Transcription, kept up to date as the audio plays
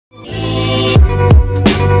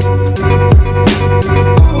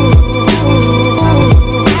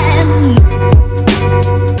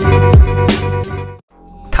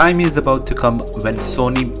time is about to come when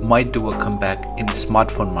Sony might do a comeback in the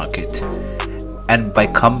smartphone market. And by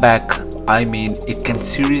comeback, I mean it can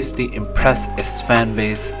seriously impress its fan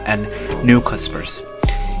base and new customers.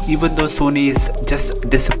 Even though Sony is just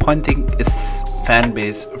disappointing its fan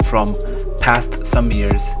base from past some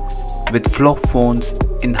years with flop phones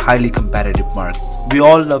in highly competitive market. We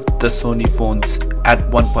all loved the Sony phones at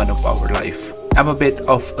one point of our life. I'm a bit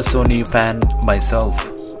of a Sony fan myself,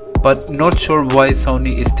 but not sure why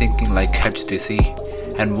Sony is thinking like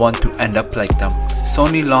HTC and want to end up like them.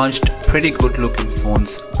 Sony launched pretty good looking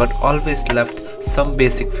phones but always left some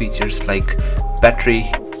basic features like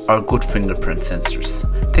battery or good fingerprint sensors,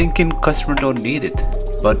 thinking customer don't need it.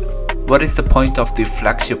 But what is the point of the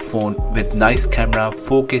flagship phone with nice camera,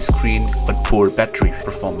 4K screen but poor battery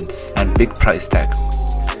performance and big price tag?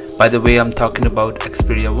 By the way, I'm talking about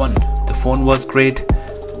Xperia 1. The phone was great,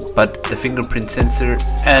 but the fingerprint sensor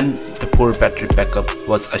and the poor battery backup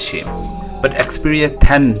was a shame. But Xperia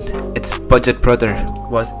 10, its budget brother,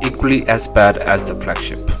 was equally as bad as the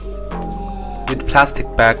flagship. With plastic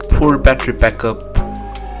back, poor battery backup,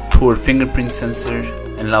 poor fingerprint sensor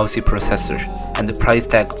and lousy processor, and the price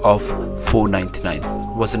tag of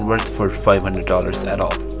 $499 wasn't worth for $500 at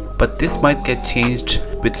all. But this might get changed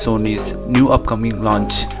with Sony's new upcoming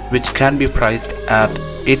launch, which can be priced at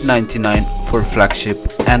 $899 for flagship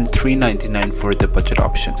and $399 for the budget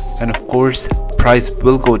option. And of course, price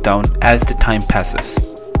will go down as the time passes.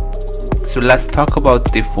 So let's talk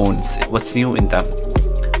about the phones, what's new in them.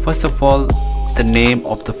 First of all, the name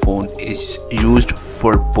of the phone is used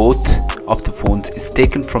for both of the phones is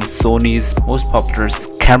taken from Sony's most popular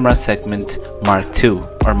camera segment Mark II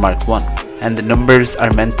or Mark I, and the numbers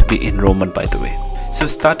are meant to be in Roman, by the way. So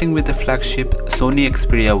starting with the flagship Sony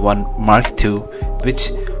Xperia 1 Mark II,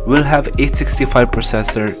 which will have 865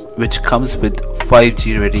 processor, which comes with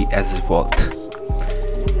 5G ready as default.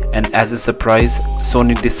 And as a surprise,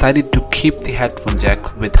 Sony decided to keep the headphone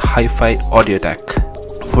jack with hi-fi audio jack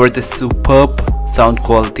for the superb sound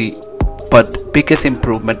quality, but biggest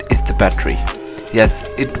improvement is the battery. Yes,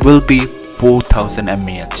 it will be 4000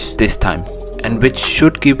 mAh this time, and which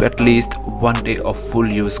should give at least 1 day of full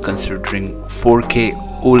use considering 4K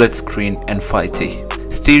OLED screen and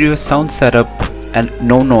 5G. Stereo sound setup and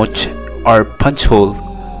no notch or punch hole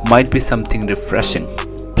might be something refreshing.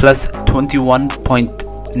 Plus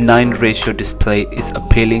 21.9 ratio display is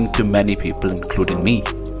appealing to many people including me.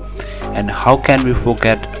 And how can we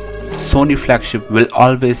forget Sony flagship will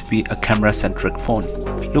always be a camera centric phone.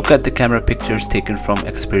 Look at the camera pictures taken from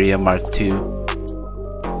Xperia Mark II.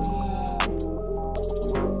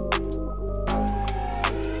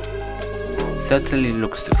 Certainly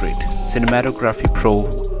looks great. Cinematography Pro,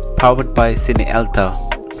 powered by Cine Alta,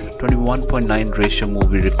 21.9 ratio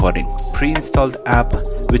movie recording. Pre-installed app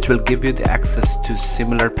which will give you the access to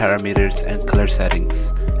similar parameters and color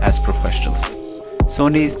settings as professionals.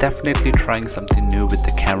 Sony is definitely trying something new with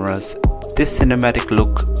the cameras. This cinematic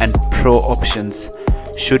look and pro options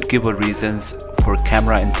should give a reasons for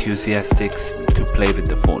camera enthusiasts to play with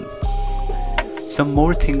the phone. Some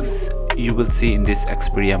more things you will see in this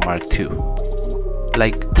Xperia Mark II,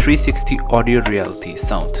 like 360 audio reality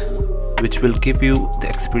sound, which will give you the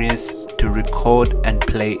experience to record and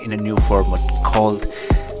play in a new format called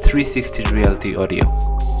 360 reality audio.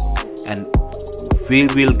 And we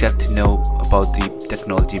will get to know about the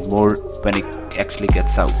technology more when it actually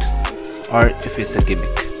gets out, or if it's a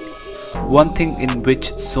gimmick. One thing in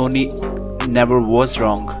which Sony never was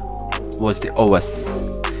wrong was the OS.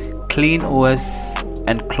 Clean OS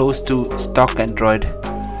and close to stock Android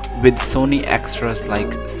with Sony extras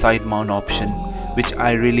like side mount option, which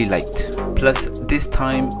I really liked. Plus this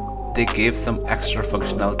time they gave some extra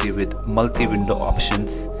functionality with multi-window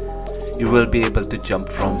options. You will be able to jump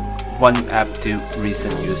from one app to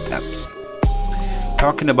recent used apps.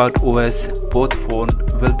 Talking about OS, both phones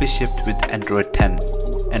will be shipped with Android 10,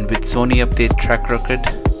 and with Sony update track record,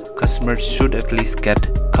 customers should at least get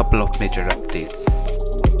a couple of major updates.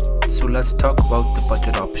 So let's talk about the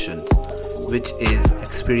budget options, which is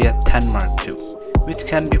Xperia 10 Mark II, which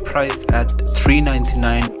can be priced at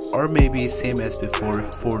 $399 or maybe same as before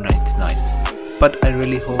 $499. But I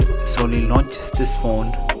really hope Sony launches this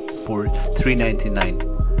phone for $399,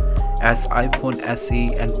 as iPhone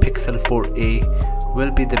SE and Pixel 4a will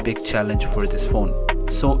be the big challenge for this phone.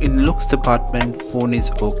 So in looks department, phone is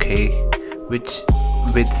okay, which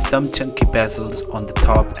with some chunky bezels on the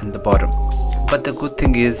top and the bottom. But the good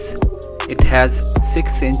thing is it has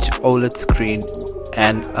 6-inch OLED screen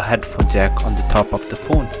and a headphone jack on the top of the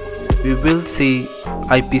phone. We will see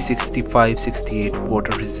IP65-68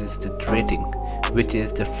 water resistant rating, which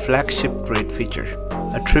is the flagship grade feature.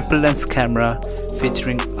 A triple lens camera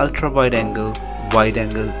featuring ultra wide angle,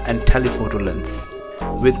 and telephoto lens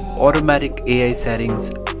with automatic AI settings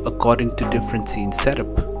according to different scene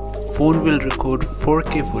setup. Phone will record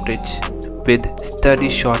 4K footage with steady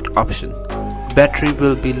shot option. Battery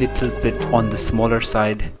will be little bit on the smaller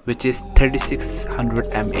side, which is 3600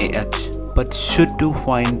 mAh, but should do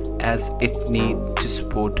fine as it need to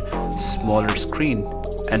support smaller screen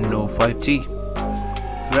and no 5G.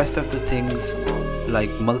 Rest of the things like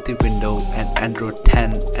multi-window and Android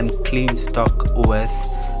 10 and clean stock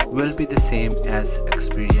OS will be the same as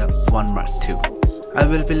Xperia 1 Mark II. I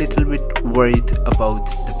will be little bit worried about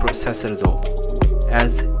the processor though,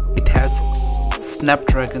 as it has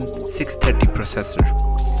Snapdragon 630 processor,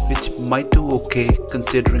 which might do okay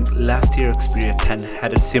considering last year Xperia 10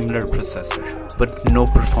 had a similar processor, but no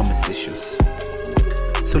performance issues.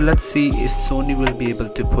 So let's see if Sony will be able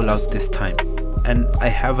to pull out this time. And I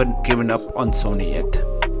haven't given up on Sony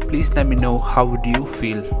yet. Please let me know how would you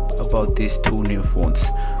feel about these two new phones.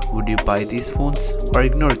 Would you buy these phones or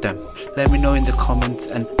ignore them? Let me know in the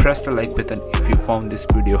comments and press the like button if you found this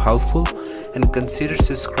video helpful, and consider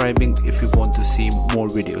subscribing if you want to see more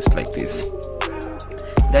videos like this.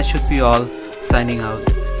 That should be all. Signing out.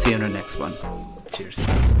 See you in the next one.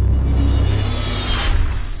 Cheers.